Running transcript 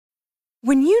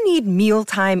When you need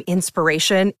mealtime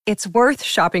inspiration, it's worth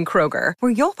shopping Kroger,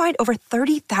 where you'll find over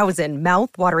 30,000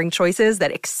 mouth-watering choices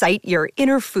that excite your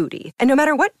inner foodie. And no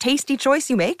matter what tasty choice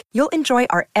you make, you'll enjoy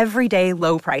our everyday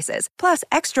low prices, plus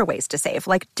extra ways to save,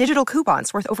 like digital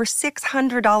coupons worth over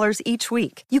 $600 each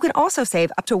week. You can also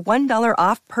save up to $1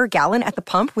 off per gallon at the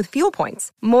pump with fuel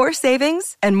points. More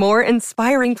savings and more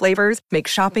inspiring flavors make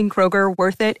shopping Kroger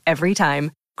worth it every time.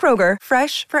 Kroger,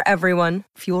 fresh for everyone.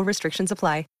 Fuel restrictions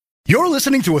apply. You're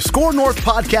listening to a Score North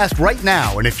podcast right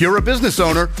now, and if you're a business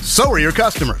owner, so are your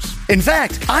customers. In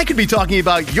fact, I could be talking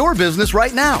about your business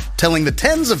right now, telling the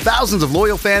tens of thousands of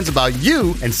loyal fans about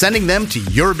you and sending them to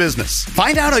your business.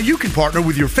 Find out how you can partner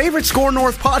with your favorite Score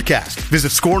North podcast.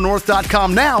 Visit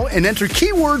scorenorth.com now and enter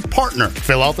keyword partner.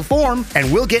 Fill out the form,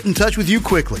 and we'll get in touch with you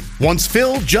quickly. Once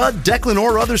Phil, Judd, Declan,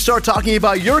 or others start talking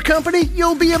about your company,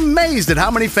 you'll be amazed at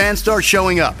how many fans start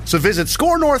showing up. So visit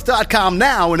scorenorth.com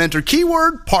now and enter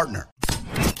keyword partner.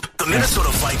 The Minnesota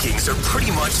Vikings are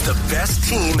pretty much the best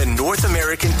team in North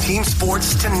American team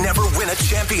sports to never win a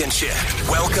championship.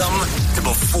 Welcome to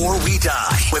Before We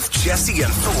Die with Jesse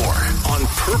and Thor on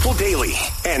Purple Daily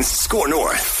and Score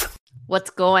North.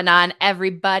 What's going on,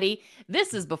 everybody?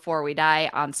 This is Before We Die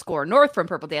on Score North from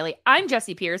Purple Daily. I'm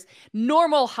Jesse Pierce,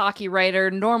 normal hockey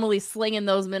writer, normally slinging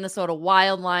those Minnesota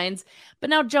Wild lines, but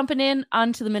now jumping in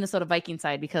onto the Minnesota Viking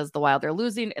side because the Wild are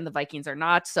losing and the Vikings are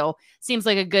not. So seems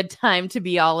like a good time to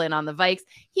be all in on the Vikes.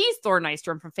 He's Thor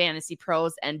Nystrom from Fantasy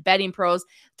Pros and Betting Pros,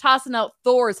 tossing out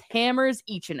Thor's hammers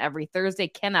each and every Thursday.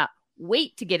 Cannot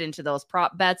wait to get into those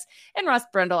prop bets. And Ross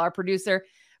Brendel, our producer.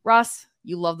 Ross,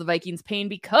 you love the Vikings pain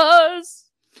because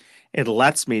it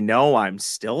lets me know I'm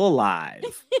still alive.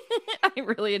 I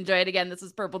really enjoy it. Again, this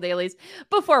is Purple Daily's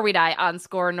Before We Die on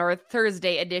Score North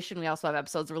Thursday edition. We also have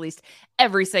episodes released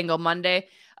every single Monday.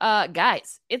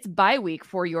 Guys, it's bye week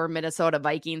for your Minnesota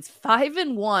Vikings.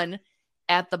 5-1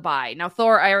 at the bye. Now,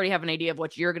 Thor, I already have an idea of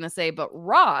what you're going to say, but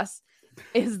Ross,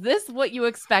 is this what you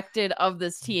expected of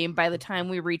this team by the time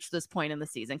we reach this point in the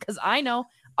season? Because I know,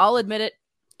 I'll admit it,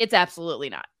 it's absolutely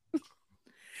not.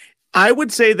 I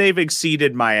would say they've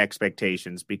exceeded my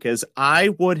expectations because I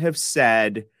would have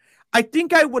said, I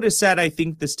think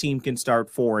this team can start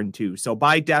 4-2. So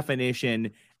by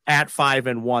definition, at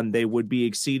 5-1, they would be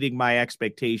exceeding my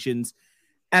expectations.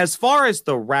 As far as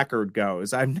the record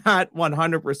goes, I'm not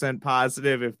 100%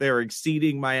 positive if they're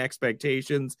exceeding my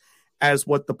expectations as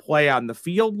what the play on the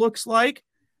field looks like.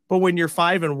 But when you're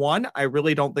 5-1, I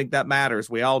really don't think that matters.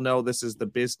 We all know this is the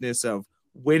business of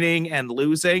winning and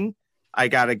losing. I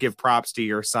got to give props to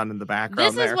your son in the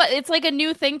background. This is what it's like a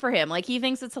new thing for him. Like he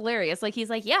thinks it's hilarious. Like he's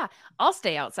like, yeah, I'll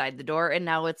stay outside the door. And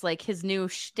now it's like his new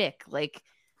shtick. Like,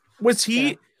 was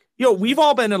he, we've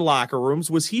all been in locker rooms.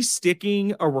 Was he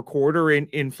sticking a recorder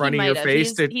in front of your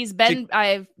face?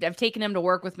 I've taken him to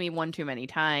work with me one too many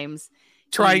times.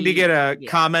 Trying to get a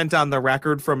comment on the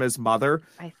record from his mother.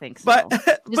 I think so. But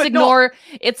just ignore.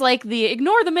 No, it's like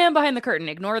ignore the man behind the curtain.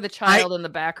 Ignore the child in the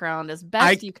background as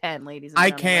best you can, ladies and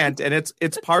gentlemen. I can't. And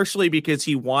it's partially because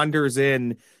he wanders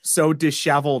in so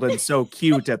disheveled and so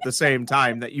cute at the same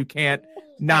time that you can't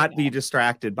not be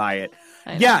distracted by it.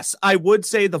 Yes, I would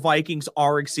say the Vikings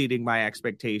are exceeding my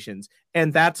expectations.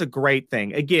 And that's a great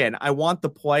thing. Again, I want the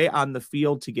play on the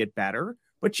field to get better.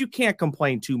 But you can't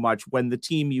complain too much when the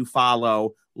team you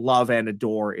follow, love, and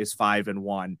adore is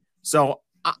 5-1. So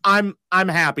I'm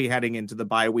happy heading into the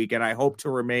bye week, and I hope to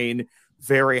remain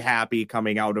very happy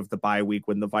coming out of the bye week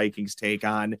when the Vikings take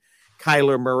on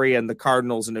Kyler Murray and the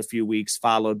Cardinals in a few weeks,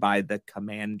 followed by the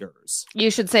Commanders.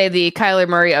 You should say the Kyler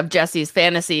Murray of Jesse's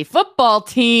fantasy football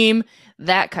team.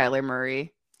 That Kyler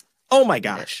Murray. Oh my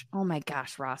gosh. Oh my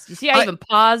gosh, Ross. You see, I even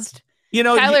paused.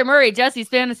 Kyler Murray, Jesse's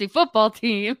fantasy football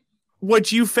team.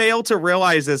 What you fail to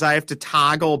realize is I have to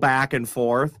toggle back and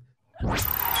forth.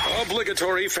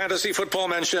 Obligatory fantasy football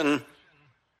mention.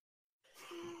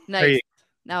 Nice.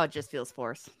 Now it just feels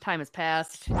forced. Time has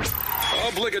passed.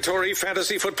 Obligatory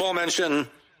fantasy football mention.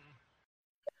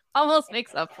 Almost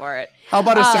makes up for it. How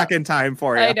about a second time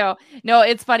for you? I know. No,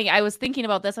 it's funny. I was thinking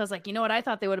about this. I was like, you know what? I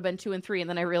thought they would have been 2-3. And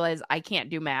then I realized I can't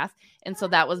do math. And so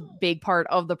that was a big part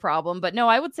of the problem. But no,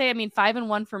 I would say,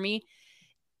 5-1 for me.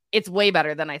 It's way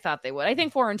better than I thought they would. I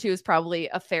think 4-2 is probably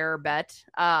a fair bet.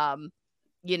 I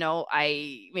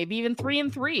maybe even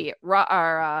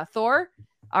 3-3. Thor.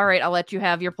 All right, I'll let you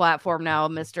have your platform now,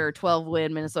 Mr.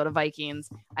 12-win Minnesota Vikings.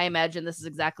 I imagine this is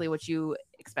exactly what you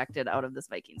expected out of this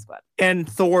Viking squad. And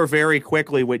Thor, very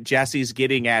quickly, what Jesse's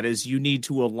getting at is you need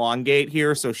to elongate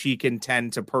here so she can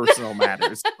tend to personal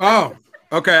matters. Oh,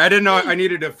 okay. I didn't know I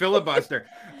needed a filibuster.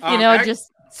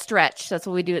 Just stretch. That's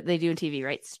what we do. They do in TV,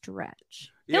 right?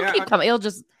 Stretch. He'll keep coming. He'll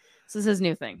just This is his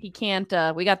new thing. He can't,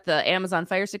 we got the Amazon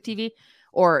Fire Stick TV,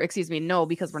 or excuse me, no,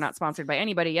 because we're not sponsored by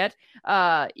anybody yet.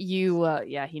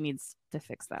 He needs to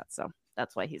fix that. So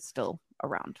that's why he's still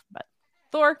around. But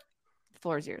Thor, the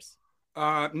floor is yours.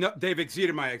 No, they've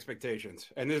exceeded my expectations,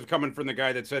 and this is coming from the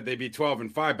guy that said they'd be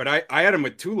 12-5, but I had them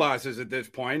with 2 losses at this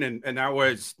point, and that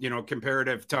was,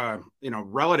 comparative to,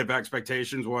 relative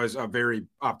expectations was a very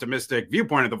optimistic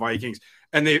viewpoint of the Vikings,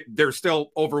 and they're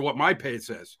still over what my pace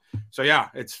is. So yeah,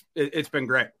 it's been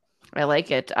great. I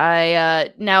like it.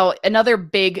 Now another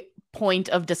big point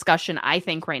of discussion, I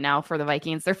think, right now for the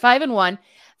Vikings, they're 5-1.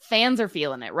 Fans are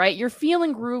feeling it, right? You're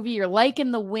feeling groovy. You're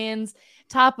liking the wins.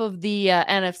 Top of the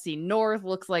NFC North.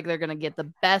 Looks like they're going to get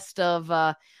the best of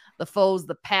the foes,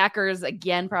 the Packers,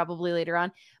 again, probably later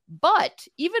on. But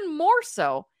even more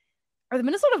so, are the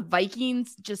Minnesota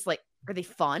Vikings just like, are they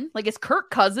fun? Like, is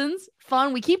Kirk Cousins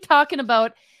fun? We keep talking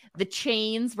about the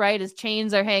chains, right? His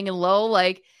chains are hanging low.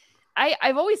 Like,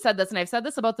 I've always said this, and I've said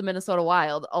this about the Minnesota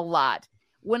Wild a lot.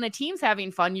 When a team's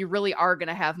having fun, you really are going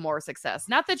to have more success.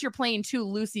 Not that you're playing too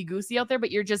loosey-goosey out there, but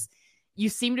you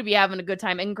seem to be having a good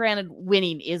time. And granted,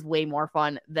 winning is way more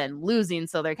fun than losing,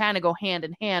 so they kind of go hand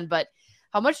in hand. But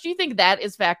how much do you think that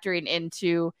is factoring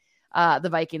into the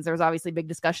Vikings? There was obviously big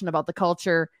discussion about the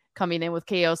culture coming in with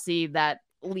KOC that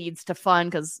leads to fun,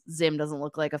 because Zim doesn't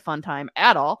look like a fun time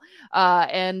at all.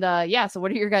 So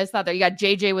what are your guys' thoughts there? You got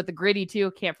JJ with the gritty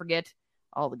too. Can't forget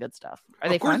all the good stuff. Are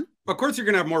they fun? Of course, you're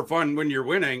going to have more fun when you're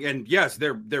winning. And yes,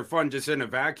 they're fun just in a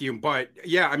vacuum. But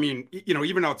yeah, I mean,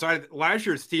 even outside of last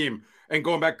year's team and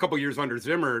going back a couple years under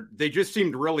Zimmer, they just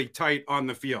seemed really tight on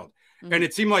the field. Mm-hmm. And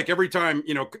it seemed like every time,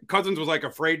 Cousins was like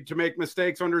afraid to make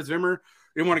mistakes under Zimmer.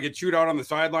 They didn't want to get chewed out on the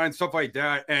sideline, stuff like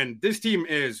that. And this team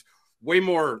is way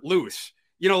more loose.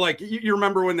 Like you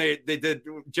remember when they did,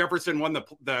 Jefferson won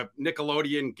the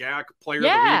Nickelodeon GAC Player of the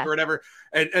Week or whatever,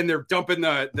 and they're dumping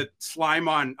the slime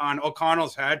on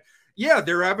O'Connell's head. Yeah,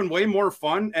 they're having way more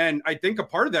fun, and I think a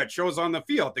part of that shows on the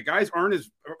field. The guys aren't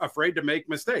as afraid to make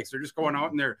mistakes. They're just going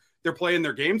out and they're playing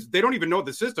their games. They don't even know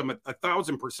the system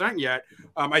 1,000% yet.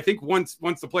 I think once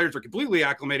the players are completely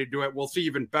acclimated to it, we'll see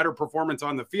even better performance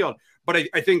on the field. But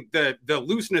I think the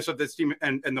looseness of this team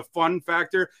and the fun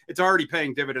factor, it's already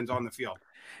paying dividends on the field.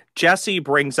 Jesse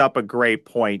brings up a great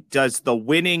point. Does the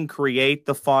winning create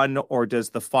the fun, or does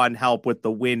the fun help with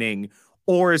the winning,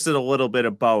 or is it a little bit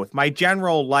of both? My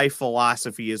general life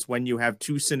philosophy is when you have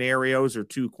 2 scenarios or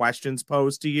 2 questions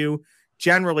posed to you,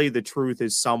 generally the truth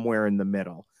is somewhere in the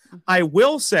middle. I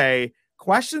will say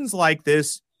questions like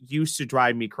this used to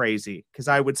drive me crazy, because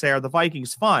I would say, are the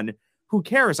Vikings fun? Who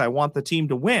cares? I want the team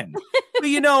to win.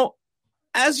 But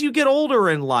as you get older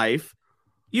in life,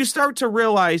 you start to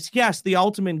realize, yes, the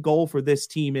ultimate goal for this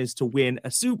team is to win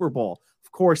a Super Bowl.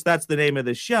 Of course, that's the name of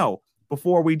the show.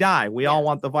 Before we die, we all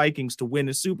want the Vikings to win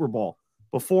a Super Bowl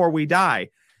before we die.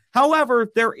 However,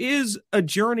 there is a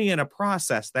journey and a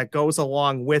process that goes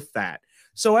along with that.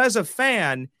 So as a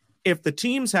fan, if the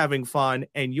team's having fun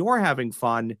and you're having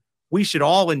fun, we should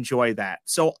all enjoy that.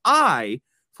 So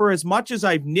for as much as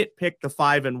I've nitpicked the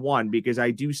 5-1, because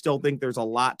I do still think there's a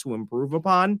lot to improve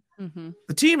upon,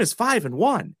 the team is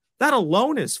 5-1. That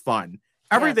alone is fun.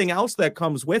 Everything else that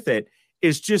comes with it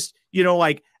is just,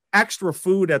 like extra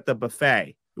food at the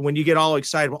buffet. When you get all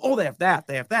excited, oh, they have that,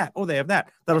 they have that, oh, they have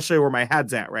that. That'll show you where my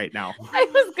head's at right now. I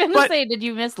was going to say, did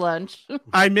you miss lunch?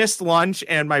 I missed lunch,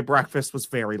 and my breakfast was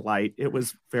very light. It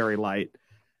was very light.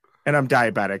 And I'm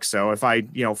diabetic, so if I,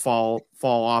 fall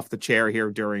off the chair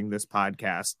here during this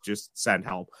podcast, just send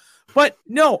help. But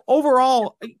no,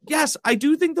 overall, yes, I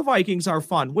do think the Vikings are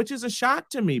fun, which is a shock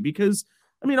to me because,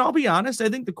 I'll be honest, I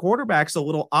think the quarterback's a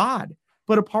little odd.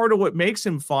 But a part of what makes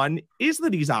him fun is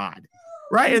that he's odd,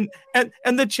 right?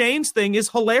 And the chains thing is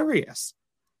hilarious.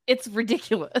 It's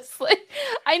ridiculous.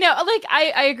 I know,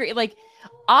 I agree.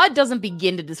 Odd doesn't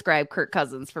begin to describe Kirk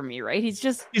Cousins for me, right? He's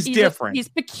different. He's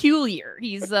peculiar.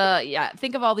 He's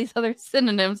think of all these other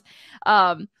synonyms.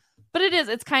 But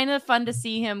it's kind of fun to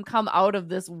see him come out of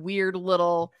this weird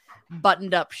little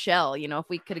buttoned up shell. If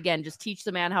we could, again, just teach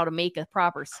the man how to make a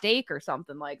proper steak or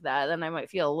something like that, then I might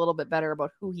feel a little bit better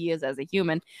about who he is as a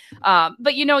human.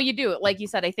 But you do it. Like you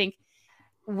said, I think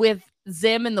with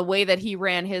Zim and the way that he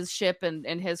ran his ship and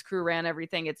his crew ran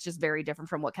everything, it's just very different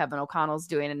from what Kevin O'Connell's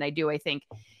doing. And I think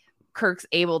Kirk's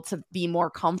able to be more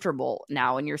comfortable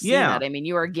now, and you're seeing that.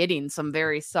 You are getting some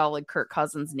very solid Kirk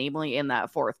Cousins, namely in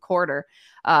that fourth quarter.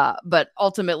 But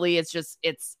ultimately,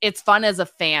 it's fun as a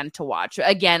fan to watch.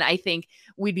 Again, I think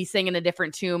we'd be singing a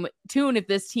different tune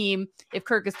if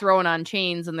Kirk is throwing on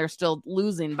chains and they're still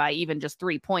losing by even just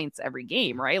 3 points every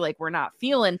game, right? We're not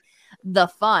feeling the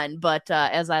fun. But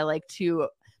as I like to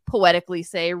poetically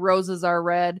say, roses are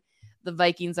red, The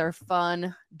Vikings are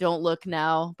fun. Don't look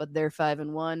now, but they're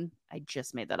 5-1. I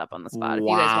just made that up on the spot. If you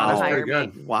guys want to hire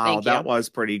me. Wow, that was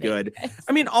pretty good.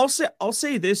 I mean, I'll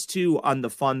say this too on the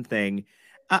fun thing.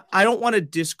 I don't want to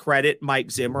discredit Mike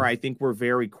Zimmer. I think we're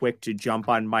very quick to jump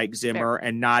on Mike Zimmer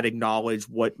and not acknowledge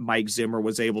what Mike Zimmer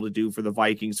was able to do for the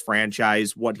Vikings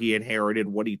franchise, what he inherited,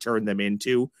 what he turned them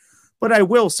into. But I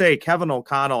will say Kevin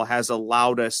O'Connell has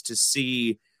allowed us to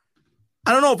see,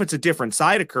 I don't know if it's a different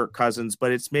side of Kirk Cousins,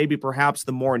 but it's maybe perhaps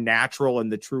the more natural and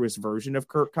the truest version of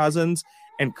Kirk Cousins.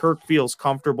 And Kirk feels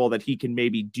comfortable that he can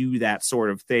maybe do that sort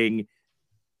of thing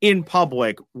in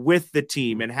public with the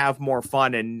team and have more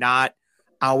fun and not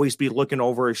always be looking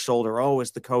over his shoulder. Oh,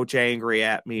 is the coach angry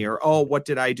at me? Or, oh, what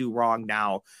did I do wrong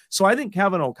now? So I think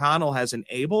Kevin O'Connell has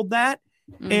enabled that.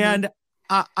 Mm-hmm. And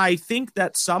I think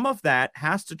that some of that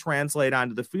has to translate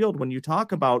onto the field when you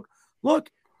talk about, look,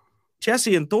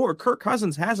 Jesse and Thor, Kirk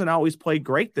Cousins hasn't always played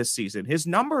great this season. His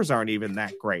numbers aren't even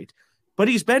that great, but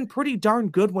he's been pretty darn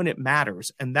good when it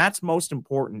matters. And that's most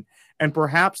important. And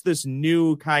perhaps this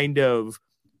new kind of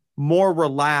more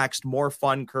relaxed, more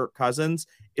fun Kirk Cousins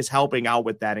is helping out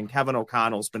with that. And Kevin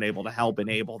O'Connell's been able to help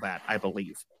enable that, I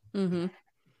believe. Mm-hmm.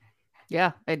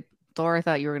 Yeah. Thor, I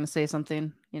thought you were going to say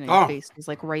something. Your face was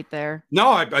like right there. No,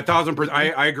 1,000%.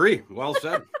 I agree. Well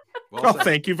said. Well said.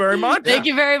 Thank you very much. Thank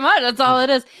you very much. That's all it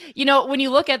is. When you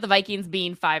look at the Vikings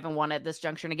being 5-1 at this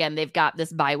junction, again, they've got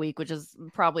this bye week, which is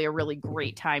probably a really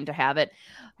great time to have it.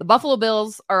 The Buffalo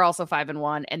Bills are also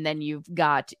 5-1. And then you've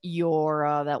got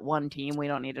your, that one team we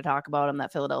don't need to talk about them,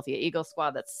 that Philadelphia Eagles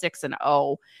squad that's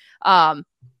 6-0.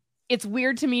 It's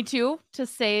weird to me too, to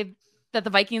say that the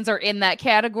Vikings are in that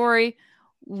category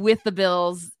with the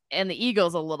Bills and the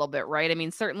Eagles a little bit, right? I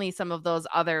mean, certainly some of those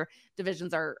other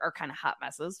divisions are kind of hot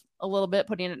messes a little bit,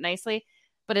 putting it nicely,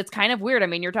 but it's kind of weird. I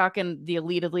mean, you're talking the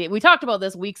elite. We talked about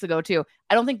this weeks ago too.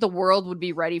 I don't think the world would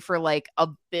be ready for like a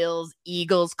Bills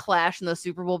Eagles clash in the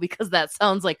Super Bowl, because that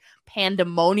sounds like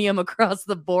pandemonium across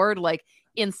the board, like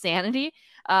insanity.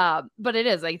 But it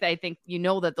is. I think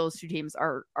that those two teams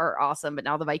are awesome, but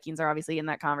now the Vikings are obviously in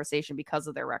that conversation because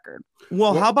of their record.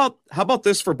 Well, how about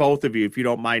this for both of you, if you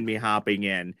don't mind me hopping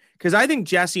in? Because I think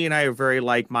Jesse and I are very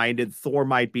like-minded. Thor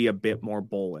might be a bit more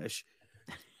bullish.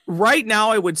 Right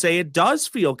now, I would say it does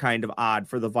feel kind of odd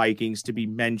for the Vikings to be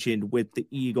mentioned with the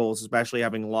Eagles, especially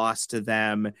having lost to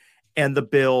them, and the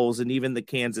Bills and even the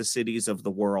Kansas Cities of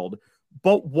the world.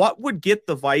 But what would get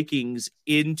the Vikings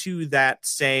into that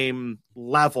same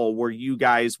level where you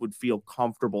guys would feel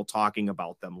comfortable talking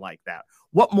about them like that?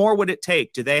 What more would it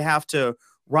take? Do they have to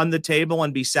run the table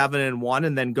and be 7-1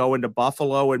 and then go into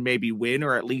Buffalo and maybe win,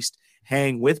 or at least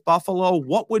hang with Buffalo?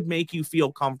 What would make you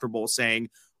feel comfortable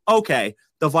saying, okay,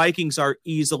 the Vikings are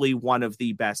easily one of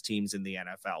the best teams in the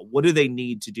NFL? What do they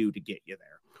need to do to get you there?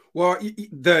 Well,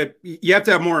 you have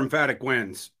to have more emphatic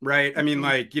wins, right? I mean,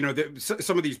 like,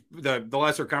 some of these, the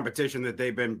lesser competition that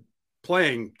they've been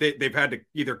playing, they've had to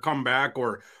either come back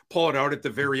or pull it out at the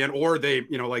very end, or they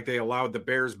allowed the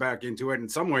Bears back into it. In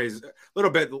some ways, a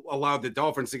little bit allowed the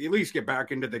Dolphins to at least get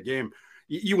back into the game.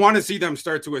 You want to see them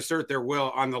start to assert their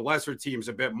will on the lesser teams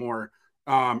a bit more.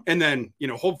 And then,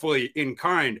 hopefully in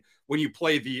kind, when you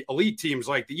play the elite teams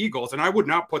like the Eagles, and I would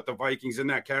not put the Vikings in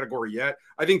that category yet.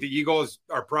 I think the Eagles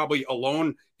are probably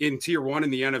alone in tier 1 in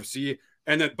the NFC,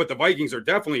 but the Vikings are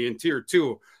definitely in tier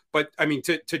 2. But I mean,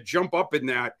 to jump up in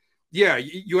that, yeah,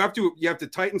 you have to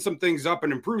tighten some things up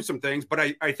and improve some things. But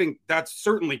I think that's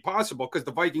certainly possible, because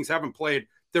the Vikings haven't played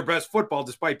their best football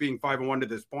despite being 5-1 to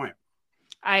this point.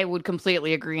 I would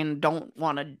completely agree, and don't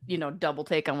want to, double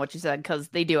take on what you said, because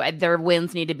they do. Their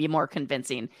wins need to be more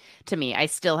convincing to me. I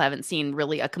still haven't seen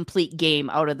really a complete game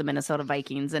out of the Minnesota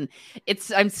Vikings, and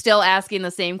I'm still asking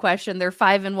the same question. They're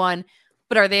 5-1,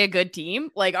 but are they a good team?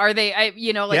 Like, are they?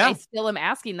 I still am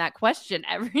asking that question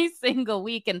every single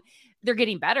week, and they're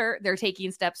getting better. They're taking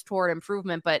steps toward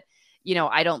improvement, but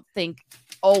I don't think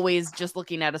always just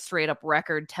looking at a straight up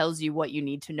record tells you what you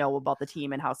need to know about the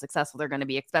team and how successful they're going to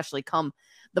be, especially come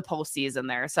the postseason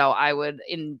there. So I would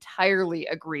entirely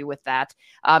agree with that.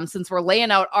 Since we're laying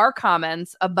out our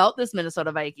comments about this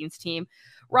Minnesota Vikings team,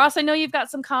 Ross, I know you've got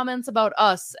some comments about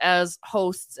us as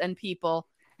hosts and people,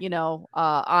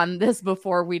 on this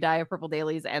Before We Die of Purple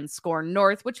Dailies and Score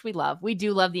North, which we love. We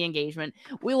do love the engagement.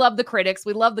 We love the critics.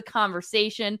 We love the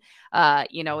conversation.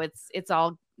 It's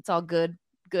all good,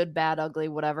 bad, ugly,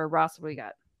 whatever. Ross, what do we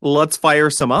got? Let's fire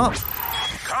some up.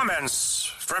 Comments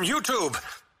from YouTube.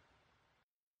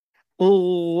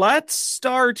 Let's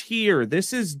start here.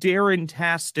 This is Darren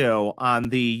Tasto on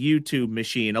the YouTube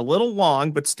machine. A little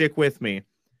long, but stick with me.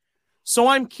 So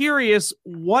I'm curious,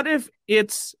 what if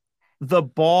it's the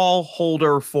ball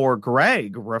holder for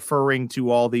Greg, referring to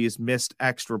all these missed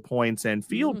extra points and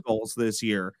field goals this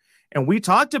year. And we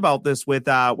talked about this with,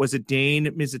 was it Dane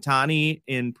Mizutani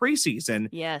in preseason?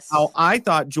 Yes. How I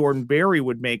thought Jordan Berry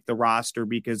would make the roster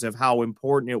because of how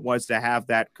important it was to have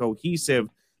that cohesive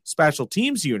special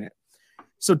teams unit.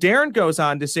 So Darren goes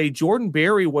on to say Jordan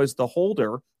Berry was the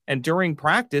holder, and during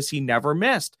practice, he never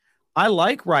missed. I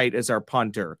like Wright as our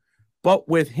punter, but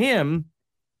with him,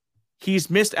 he's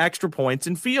missed extra points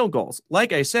and field goals.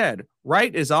 Like I said,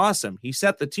 Wright is awesome. He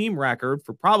set the team record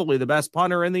for probably the best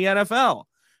punter in the NFL.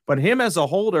 But him as a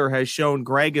holder has shown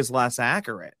Greg is less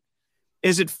accurate.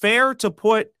 Is it fair to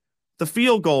put the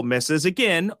field goal misses,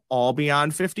 again, all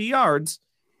beyond 50 yards,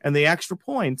 and the extra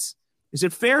points, is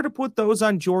it fair to put those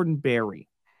on Jordan Berry?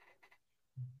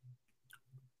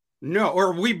 No,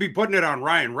 or we'd be putting it on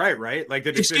Ryan Wright, right? Like the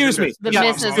Excuse me. The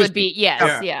misses would be,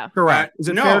 yes, yeah. Correct. Is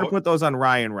it no, fair to put those on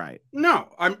Ryan Wright? No,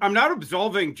 I'm not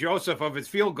absolving Joseph of his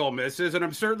field goal misses, and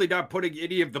I'm certainly not putting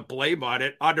any of the blame on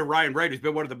it onto Ryan Wright, who's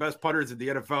been one of the best punters in the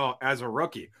NFL as a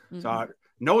rookie. So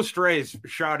no strays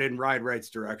shot in Ryan Wright's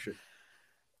direction.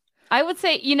 I would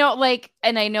say,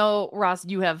 and I know, Ross,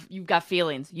 you've got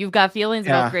feelings. You've got feelings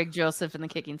about Greg Joseph in the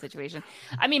kicking situation.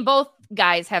 I mean, both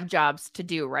guys have jobs to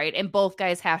do, right? And both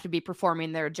guys have to be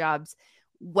performing their jobs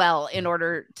well in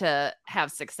order to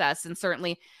have success. And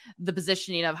certainly the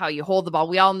positioning of how you hold the ball.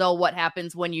 We all know what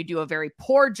happens when you do a very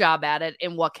poor job at it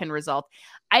and what can result.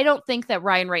 I don't think that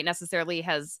Ryan Wright necessarily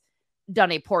has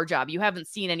done a poor job. You haven't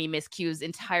seen any miscues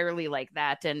entirely like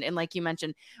that. And like you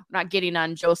mentioned, we're not getting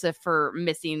on Joseph for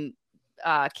missing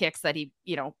kicks that he,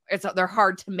 they're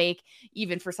hard to make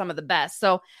even for some of the best.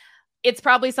 So it's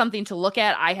probably something to look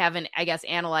at. I haven't, I guess,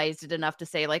 analyzed it enough to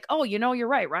say like, oh, you're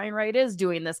right. Ryan Wright is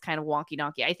doing this kind of wonky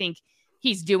donkey. I think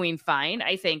he's doing fine.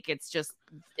 I think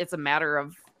it's a matter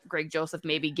of Greg Joseph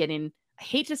maybe getting, I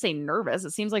hate to say nervous. It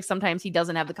seems like sometimes he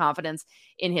doesn't have the confidence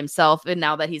in himself. And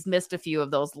now that he's missed a few of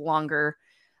those longer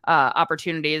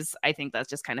opportunities, I think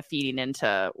that's just kind of feeding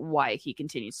into why he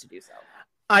continues to do so.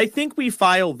 I think we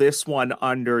file this one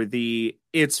under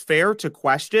it's fair to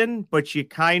question, but you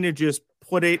kind of just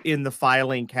put it in the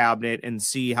filing cabinet and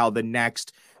see how the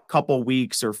next couple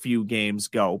weeks or few games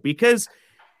go. Because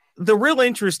the real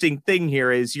interesting thing here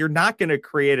is you're not going to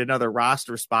create another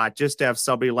roster spot just to have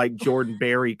somebody like Jordan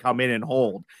Berry come in and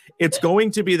hold. It's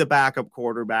going to be the backup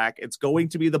quarterback. It's going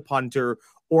to be the punter,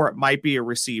 or it might be a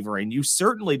receiver. And you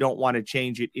certainly don't want to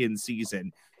change it in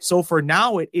season. So for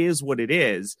now, it is what it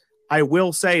is. I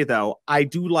will say, though, I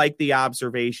do like the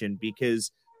observation because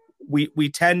we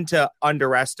tend to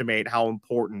underestimate how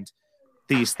important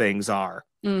these things are.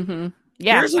 Mm-hmm.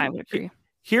 Yeah, I would agree.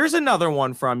 Here's another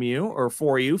one from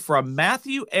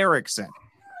Matthew Erickson.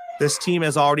 This team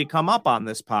has already come up on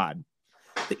this pod.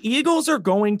 The Eagles are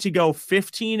going to go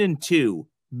 15-2,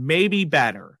 maybe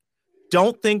better.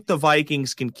 Don't think the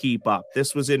Vikings can keep up.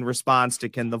 This was in response to,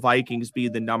 can the Vikings be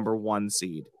the number 1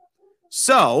 seed?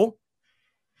 So,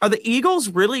 are the Eagles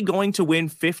really going to win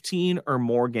 15 or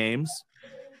more games?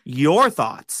 Your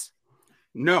thoughts?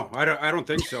 No, I don't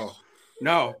think so.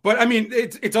 No, but I mean,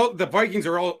 it's all, the Vikings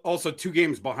are also 2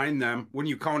 games behind them when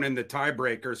you count in the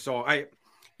tiebreaker. So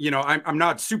I'm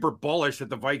not super bullish that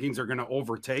the Vikings are going to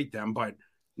overtake them, but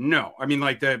no, I mean,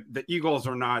 like the Eagles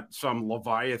are not some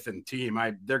Leviathan team.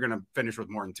 They're going to finish with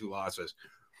more than 2 losses.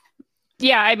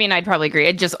 Yeah, I mean, I'd probably agree.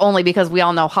 It just only because we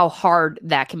all know how hard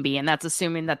that can be. And that's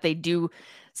assuming that they do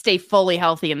stay fully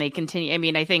healthy and they continue. I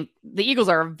mean, I think the Eagles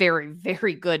are a very,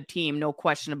 very good team. No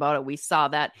question about it. We saw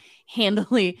that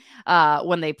handily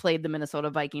when they played the Minnesota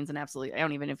Vikings, and absolutely, I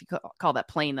don't even know if you call that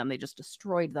playing them. They just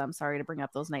destroyed them. Sorry to bring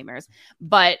up those nightmares.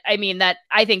 But I mean,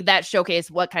 I think that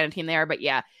showcased what kind of team they are. But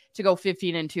yeah, to go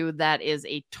 15-2, that is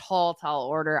a tall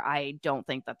order. I don't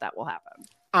think that will happen.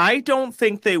 I don't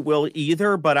think they will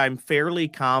either, but I'm fairly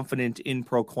confident in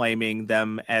proclaiming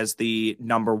them as the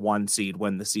number 1 seed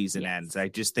when the season ends. I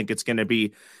just think it's going to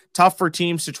be tough for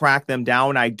teams to track them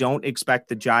down. I don't expect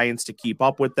the Giants to keep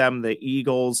up with them. The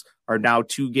Eagles are now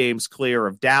 2 games clear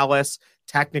of Dallas.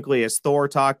 Technically, as Thor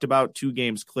talked about, 2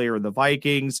 games clear of the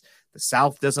Vikings. The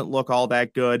South doesn't look all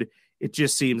that good. It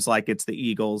just seems like it's the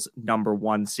Eagles' number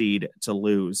 1 seed to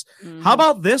lose. Mm-hmm. How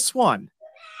about this one?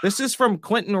 This is from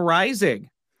Clinton Rising.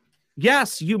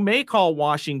 Yes, you may call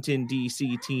Washington,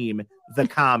 D.C. team the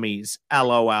commies,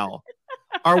 LOL.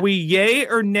 Are we yay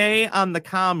or nay on the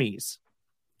commies?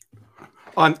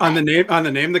 On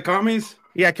the name the commies?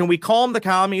 Yeah, can we call them the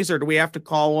commies, or do we have to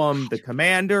call them the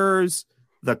commanders,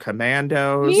 the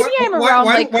commandos? Maybe I'm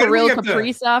around Kirill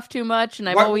Kaprizov too much, and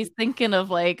I'm always thinking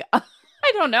of I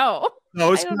don't know.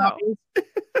 Those commies?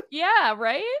 Yeah,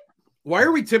 right? Why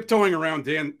are we tiptoeing around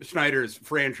Dan Snyder's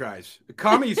franchise?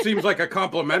 Commie seems like a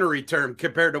complimentary term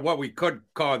compared to what we could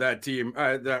call that team,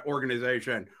 that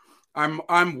organization.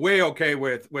 I'm way okay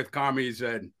with commies,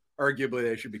 and arguably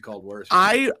they should be called worse.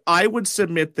 I would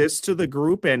submit this to the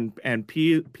group, and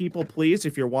people, please,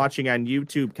 if you're watching on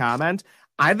YouTube, comment.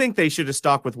 I think they should have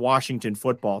stuck with Washington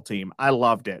football team. I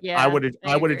loved it. Yeah, I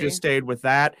would have just stayed with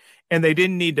that, and they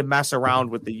didn't need to mess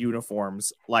around with the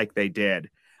uniforms like they did.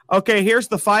 Okay, here's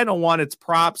the final one. It's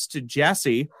props to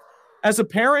Jesse. As a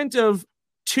parent of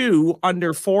 2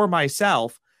 under 4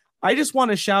 myself, I just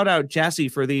want to shout out Jesse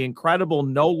for the incredible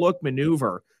no-look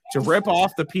maneuver to rip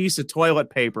off the piece of toilet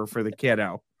paper for the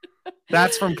kiddo.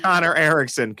 That's from Connor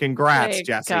Erickson. Congrats, Thanks,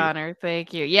 Jesse. Connor,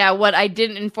 thank you. Yeah, what I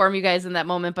didn't inform you guys in that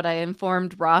moment, but I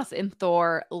informed Ross and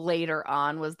Thor later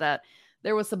on, was that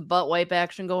there was some butt wipe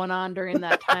action going on during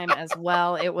that time as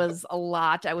well. It was a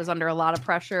lot. I was under a lot of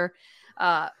pressure.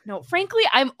 No, frankly,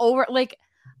 I'm over, like,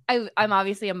 I'm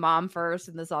obviously a mom first,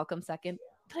 and this all comes second,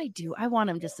 but I want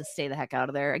him just to stay the heck out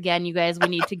of there. Again, you guys, we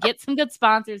need to get some good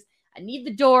sponsors. I need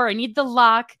the door. I need the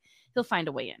lock. He'll find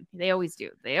a way in. They always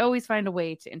do. They always find a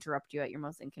way to interrupt you at your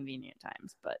most inconvenient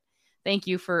times. But thank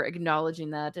you for acknowledging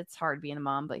that. It's hard being a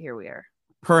mom, but here we are.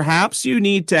 Perhaps you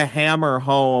need to hammer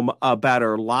home a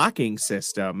better locking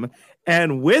system.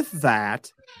 And with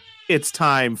that, it's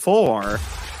time for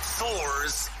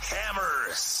Thor's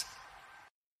Hammers.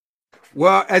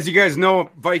 Well, as you guys know,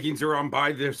 Vikings are on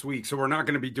bye this week, so we're not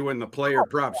going to be doing the player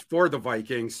props for the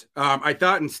Vikings. I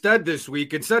thought instead this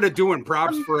week, instead of doing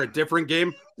props for a different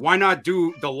game, why not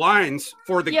do the lines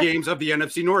for the games of the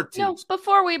NFC North teams? No,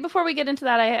 before we get into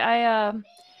that, I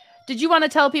did you want to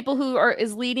tell people who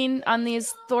is leading on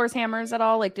these Thor's Hammers at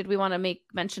all? Like, did we want to make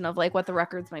mention of like what the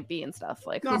records might be and stuff?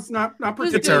 Like, No, not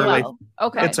who's particularly. It's early. well?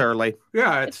 Okay, It's early.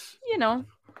 Yeah, It's, you know,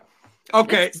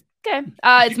 okay. okay.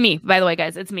 It's me, by the way,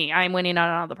 guys. It's me. I'm winning on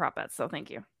all the prop bets, so thank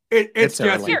you. It's early.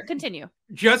 Jesse. Here, continue.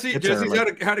 Jesse's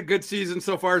early. had a good season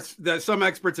so far. That some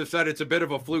experts have said it's a bit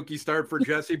of a fluky start for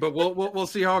Jesse, but we'll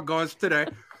see how it goes today.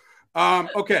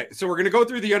 Okay, so we're gonna go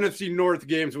through the NFC North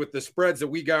games with the spreads that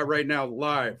we got right now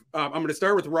live. I'm gonna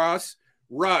start with Ross.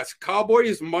 Ross,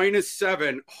 Cowboys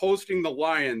 -7 hosting the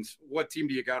Lions. What team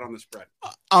do you got on the spread?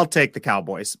 I'll take the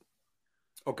Cowboys.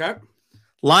 Okay.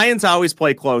 Lions always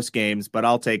play close games, but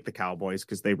I'll take the Cowboys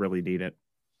because they really need it.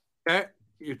 Okay,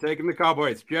 you're taking the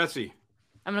Cowboys. Jesse,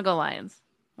 I'm gonna go Lions.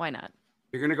 Why not?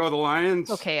 you're gonna go the Lions.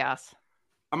 Go chaos.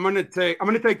 I'm gonna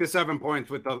take the 7 points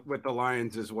with the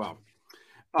Lions as well.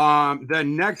 The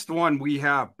next one we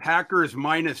have Packers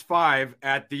 -5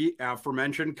 at the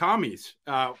aforementioned commies.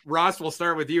 Ross, we'll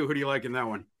start with you. Who do you like in that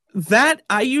one? That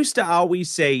I used to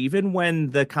always say, even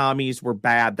when the commies were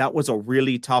bad, that was a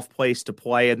really tough place to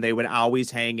play and they would always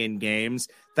hang in games.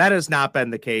 That has not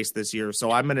been the case this year.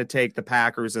 So I'm going to take the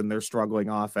Packers and their struggling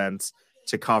offense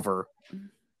to cover.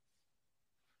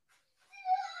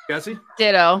 Jesse?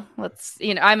 Ditto.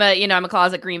 I'm a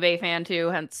closet Green Bay fan too,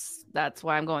 hence that's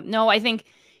why I'm going. No, I think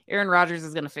Aaron Rodgers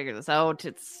is going to figure this out.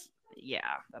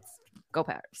 Go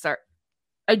Packers. Sorry.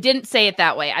 I didn't say it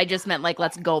that way. I just meant like,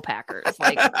 let's go Packers.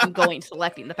 Like I'm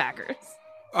selecting the Packers.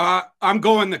 I'm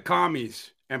going the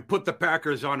commies and put the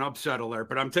Packers on upset alert,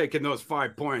 but I'm taking those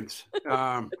 5 points.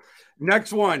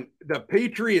 Next one, the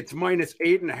Patriots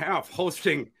 -8.5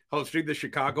 hosting the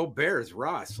Chicago Bears.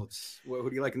 Ross, who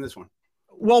do you like in this one?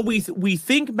 Well, we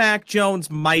think Mac Jones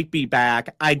might be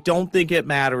back. I don't think it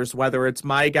matters whether it's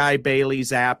my guy Bailey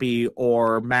Zappi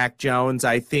or Mac Jones.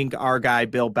 I think our guy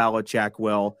Bill Belichick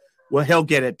he'll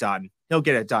get it done. He'll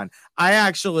get it done. I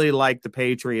actually like the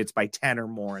Patriots by 10 or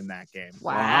more in that game.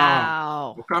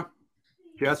 Wow. Okay.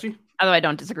 Jesse? Although I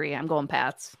don't disagree. I'm going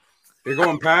Pats. You're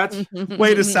going Pats?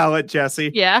 Way to sell it,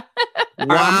 Jesse. Yeah.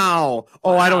 Wow.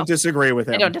 Oh, I don't disagree with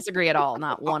him. I don't disagree at all.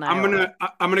 Not one. I'm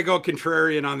gonna go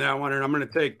contrarian on that one, and I'm gonna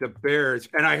take the Bears.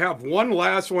 And I have one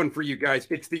last one for you guys.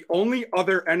 It's the only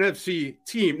other NFC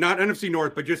team, not NFC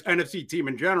North, but just NFC team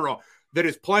in general, that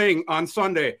is playing on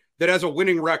Sunday that has a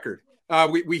winning record.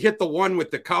 We hit the one with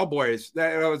the Cowboys.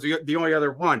 That was the only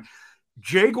other one.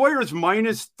 Jaguars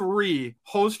 -3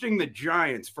 hosting the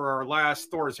Giants for our last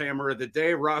Thor's Hammer of the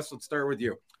day. Ross, let's start with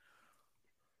you.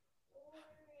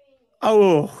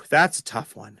 Oh, that's a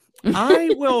tough one.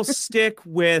 I will stick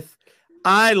with,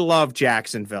 I love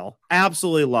Jacksonville.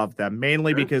 Absolutely love them,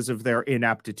 mainly because of their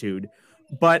ineptitude.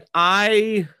 But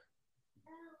you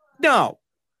know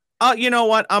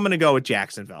what? I'm going to go with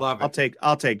Jacksonville. Love it.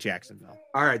 I'll take Jacksonville.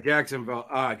 All right, Jacksonville.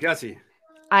 Jesse.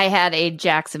 I had a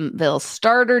Jacksonville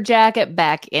starter jacket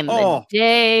back in the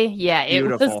day. Yeah,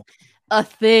 beautiful. It was a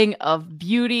thing of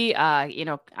beauty.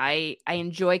 I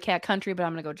enjoy Cat Country, but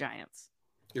I'm going to go Giants.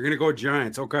 You're going to go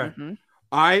Giants. Okay. Mm-hmm.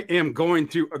 I am going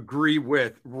to agree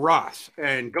with Ross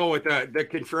and go with the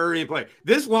contrarian play.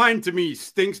 This line to me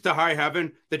stinks to high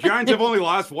heaven. The Giants have only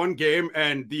lost one game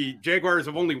and the Jaguars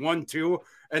have only won 2,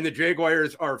 and the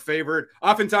Jaguars are favored.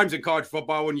 Oftentimes in college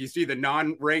football, when you see the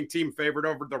non-ranked team favored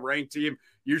over the ranked team,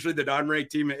 usually the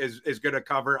non-ranked team is going to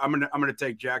cover. I'm gonna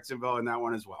take Jacksonville in that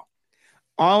one as well.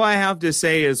 All I have to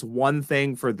say is one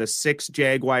thing for the 6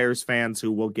 Jaguars fans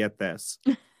who will get this.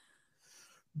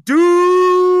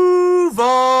 Duval.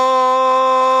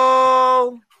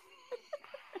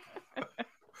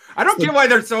 I don't get why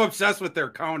they're so obsessed with their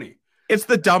county. It's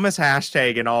the dumbest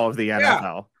hashtag in all of the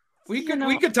NFL. We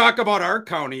could talk about our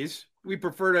counties. We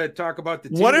prefer to talk about the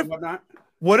team and whatnot.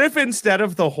 What if instead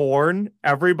of the horn,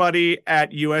 everybody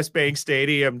at US Bank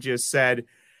Stadium just said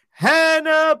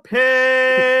Hennepin?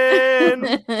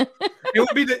 It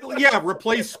would be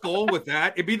replace skull with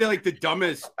that. It'd be the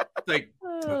dumbest,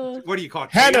 what do you call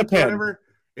it? Hennepin.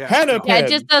 Yeah, Hennepin. Yeah, it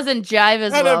just doesn't jive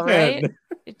as well, right?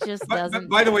 It just doesn't.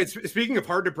 By the way, speaking of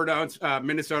hard to pronounce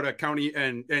Minnesota county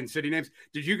and city names,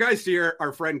 did you guys see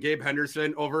our friend Gabe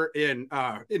Henderson over in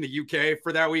the UK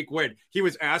for that week when he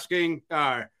was asking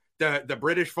the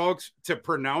British folks to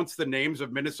pronounce the names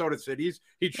of Minnesota cities?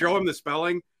 He'd show them the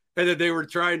spelling, and then they were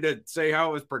trying to say how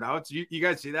it was pronounced. You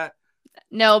guys see that?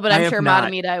 No, but I'm sure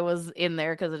Matamidi was in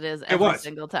there because it is every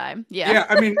single time. Yeah. Yeah,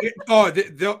 I mean,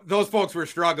 those folks were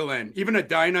struggling. Even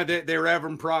Edina, they were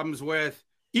having problems with.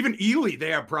 Even Ely,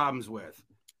 they have problems with.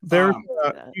 There's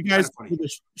you guys see the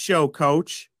show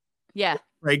Coach? Yeah.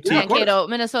 Right. Mankato,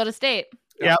 Minnesota State.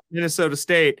 Yeah, Minnesota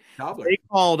State. They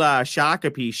called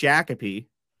Shakopee.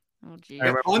 Oh, geez.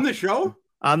 On the show?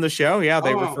 On the show, yeah,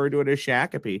 they referred to it as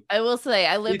Shakopee. I will say,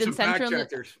 I lived in central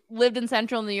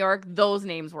New York. Those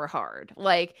names were hard,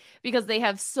 because they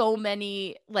have so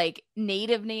many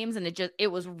native names, and it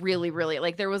was really,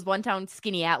 really there was one town,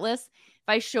 Skinny Atlas. If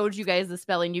I showed you guys the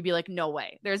spelling, you'd be like, no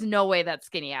way. There's no way that's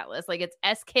Skinny Atlas. It's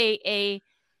SKANAT.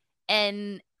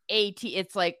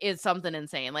 It's something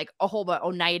insane. A whole bunch,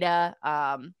 Oneida,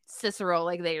 Cicero,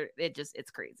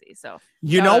 it's crazy. So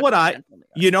you know what I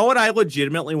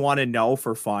legitimately want to know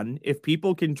for fun? If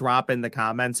people can drop in the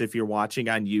comments, if you're watching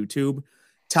on give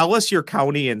us your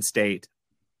county and state.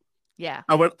 Yeah.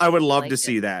 I would love to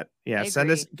see that. Yeah.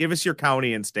 Give us your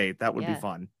county and state. That would be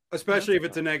fun. Especially if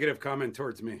it's a negative comment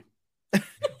towards me.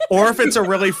 Or if it's a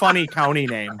really funny county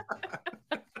name.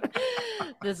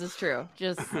 This is true.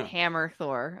 Just hammer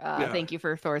Thor. Thank you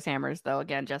for Thor's hammers, though.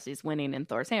 Again, Jesse's winning in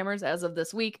Thor's hammers as of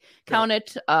this week. Count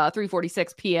it,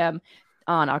 3:46 p.m.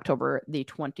 on October the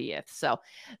 20th. So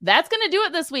that's going to do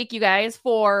it this week, you guys,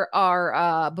 for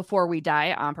our Before We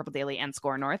Die on Purple Daily and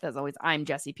Score North. As always, I'm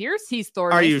Jesse Pierce. He's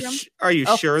Thor. Are you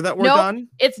sure that we're done?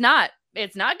 It's not.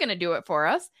 It's not going to do it for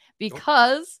us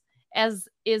because, as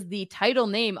is the title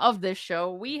name of this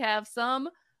show, we have some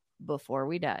Before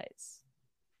We Dies.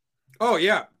 Oh,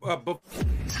 yeah.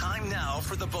 Time now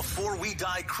for the Before We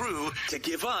Die crew to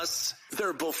give us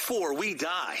their Before We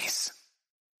Dies.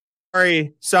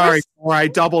 Sorry. I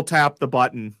double tapped the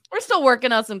button. We're still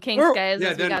working on some kinks, guys.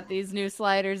 We got these new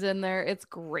sliders in there. It's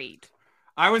great.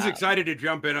 I was excited to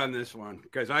jump in on this one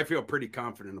because I feel pretty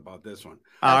confident about this one.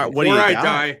 What do you got?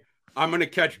 Die, I'm going to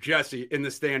catch Jesse in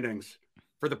the standings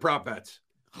for the prop bets.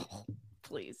 Oh,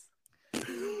 please.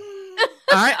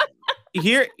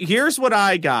 Here's what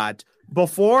I got.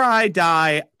 Before I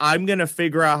die, I'm gonna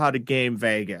figure out how to game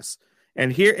Vegas.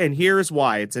 And here's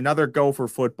why. It's another Gopher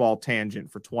football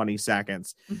tangent for 20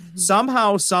 seconds. Mm-hmm.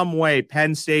 Somehow, some way,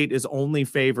 Penn State is only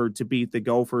favored to beat the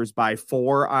Gophers by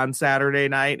 4 on Saturday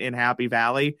night in Happy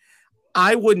Valley.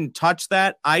 I wouldn't touch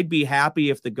that. I'd be happy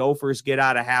if the Gophers get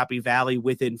out of Happy Valley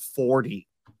within 40.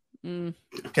 Okay,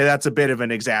 that's a bit of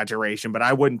an exaggeration, but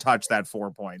I wouldn't touch that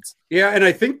 4 points. Yeah, and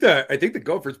I think the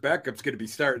Gophers backup's going to be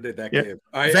starting at that game.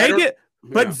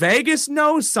 Vegas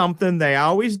knows something. They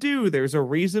always do. There's a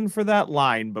reason for that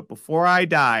line. But before I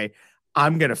die,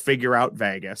 I'm going to figure out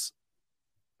Vegas.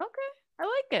 Okay,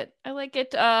 I like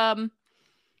it.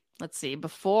 Let's see.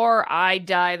 Before I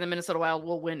die, the Minnesota Wild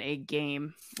will win a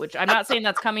game, which I'm not saying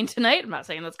that's coming tonight. I'm not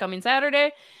saying that's coming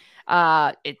Saturday.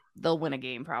 They'll win a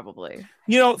game probably.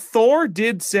 Thor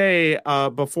did say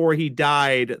before he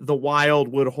died, the Wild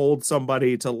would hold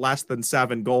somebody to less than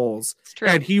 7 goals. It's true.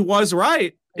 And he was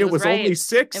right. It was right. only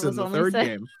 6 in the third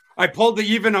game. I pulled the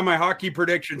even on my hockey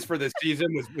predictions for this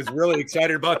season. Was really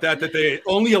excited about that they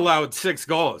only allowed 6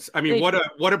 goals. I mean,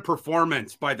 what a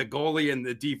performance by the goalie and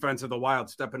the defense of the Wild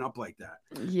stepping up like that.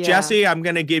 Yeah. Jesse, I'm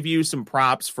going to give you some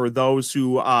props for those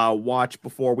who watch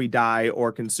Before We Die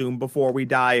or consume Before We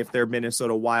Die. If they're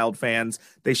Minnesota Wild fans,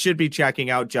 they should be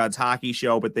checking out Judd's Hockey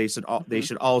Show, but they should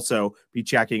also be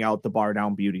checking out the Bar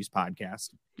Down Beauties podcast.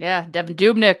 Yeah, Devin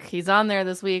Dubnyk, he's on there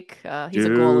this week. He's a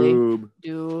goalie.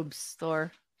 Dubes,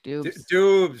 Thor.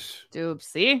 Dubes.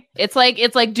 See, it's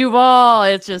like Duval.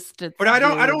 It's just. But I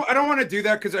don't want to do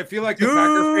that because I feel like the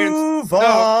Packer fans.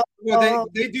 No, well,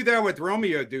 they do that with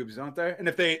Romeo Dubes, don't they? And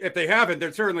if they haven't,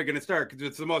 they're certainly going to start because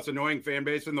it's the most annoying fan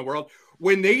base in the world.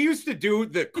 When they used to do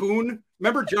the Coon,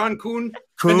 remember John Coon?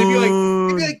 And they'd be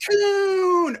like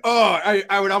Coon. Oh,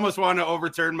 I would almost want to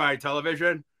overturn my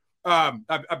television.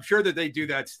 I'm sure that they do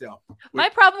that still. My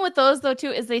problem with those though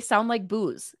too is they sound like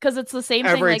booze because it's the same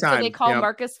thing. Like so they call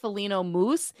Marcus Foligno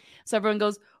Moose, so everyone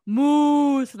goes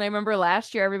Moose. And I remember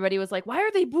last year everybody was like, "Why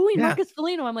are they booing Marcus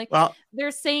Foligno?" I'm like, "Well,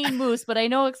 they're saying Moose, but I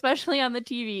know especially on the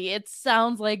TV it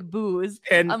sounds like booze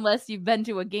unless you've been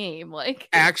to a game." Like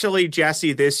actually,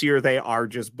 Jesse, this year they are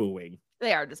just booing.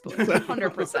 They are just booing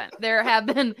 100%. There have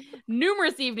been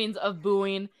numerous evenings of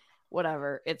booing.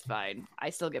 Whatever, it's fine.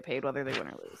 I still get paid whether they win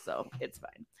or lose, so it's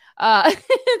fine.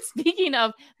 Speaking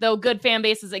of, though, good fan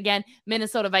bases, again,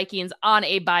 Minnesota Vikings on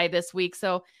a bye this week.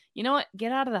 So, you know what?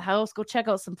 Get out of the house. Go check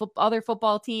out some other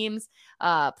football teams.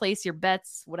 Place your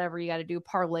bets, whatever you got to do.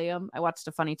 Parlay them. I watched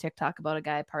a funny TikTok about a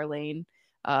guy parlaying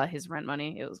his rent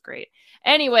money. It was great.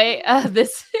 Anyway,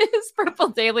 this is Purple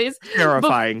Dailies.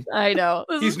 Terrifying. I know.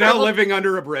 He's now living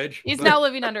under a bridge. He's now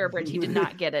living under a bridge. He did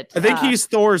not get it. I think he's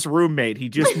Thor's roommate. He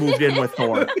just moved in with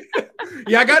Thor.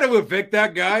 Yeah, I got to evict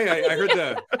that guy. I heard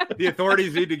the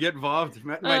authorities need to get involved.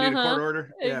 Might need a court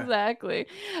order. Yeah. Exactly.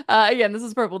 Again, this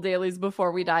is Purple Dailies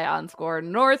Before We Die on Score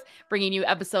North, bringing you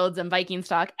episodes and Vikings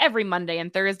talk every Monday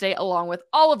and Thursday, along with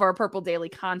all of our Purple Daily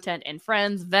content and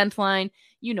friends, Ventline.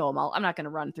 You know them all. I'm not going to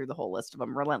run through the whole list of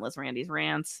them. Relentless Randy's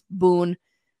Rants, Boone.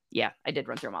 Yeah, I did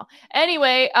run through them all.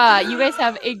 Anyway, you guys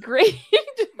have a great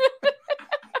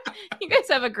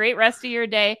rest of your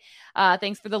day.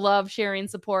 Thanks for the love, sharing,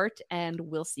 support, and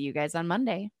we'll see you guys on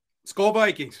Monday. Skol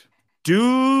Vikings.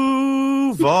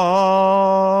 Duval.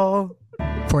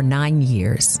 For 9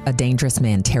 years, a dangerous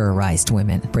man terrorized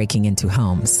women, breaking into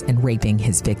homes and raping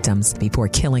his victims before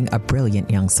killing a brilliant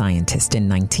young scientist in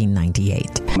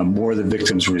 1998. The more the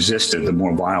victims resisted, the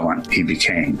more violent he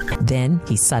became. Then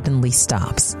he suddenly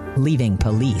stops, leaving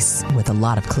police with a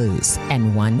lot of clues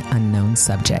and one unknown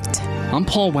subject. I'm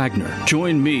Paul Wagner.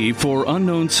 Join me for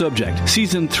Unknown Subject,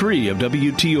 Season 3 of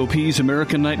WTOP's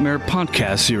American Nightmare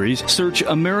podcast series. Search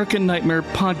American Nightmare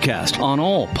Podcast on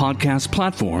all podcast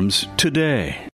platforms today.